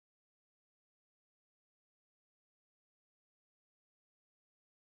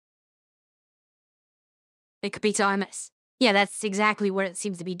 It could be pt5. Yeah, that's exactly what it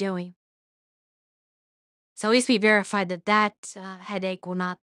seems to be doing. So at least we verified that that headache will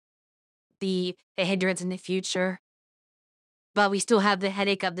not be a hindrance in the future. But we still have the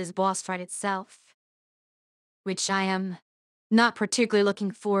headache of this boss fight itself, which I am not particularly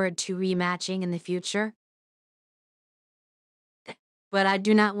looking forward to rematching in the future. But I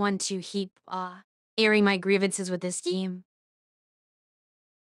do not want to heap airing my grievances with this game.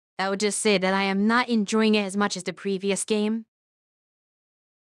 I would just say that I am not enjoying it as much as the previous game.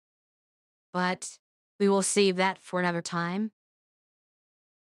 But we will save that for another time.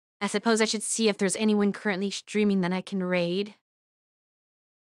 I suppose I should see if there's anyone currently streaming that I can raid.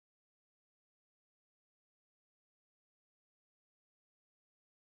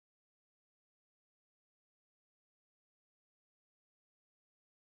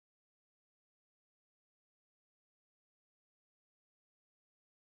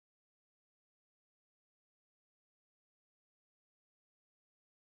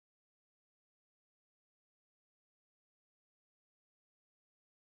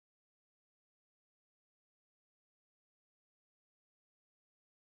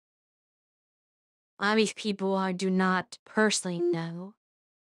 A lot of these people I do not personally know.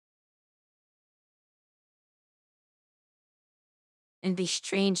 It'd be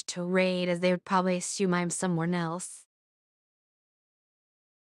strange to raid, as they would probably assume I'm someone else.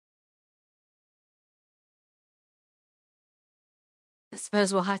 I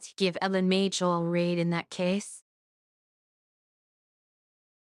suppose we'll have to give Ellen Machel a raid in that case.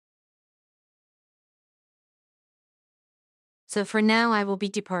 So for now, I will be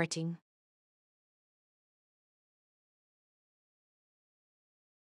departing.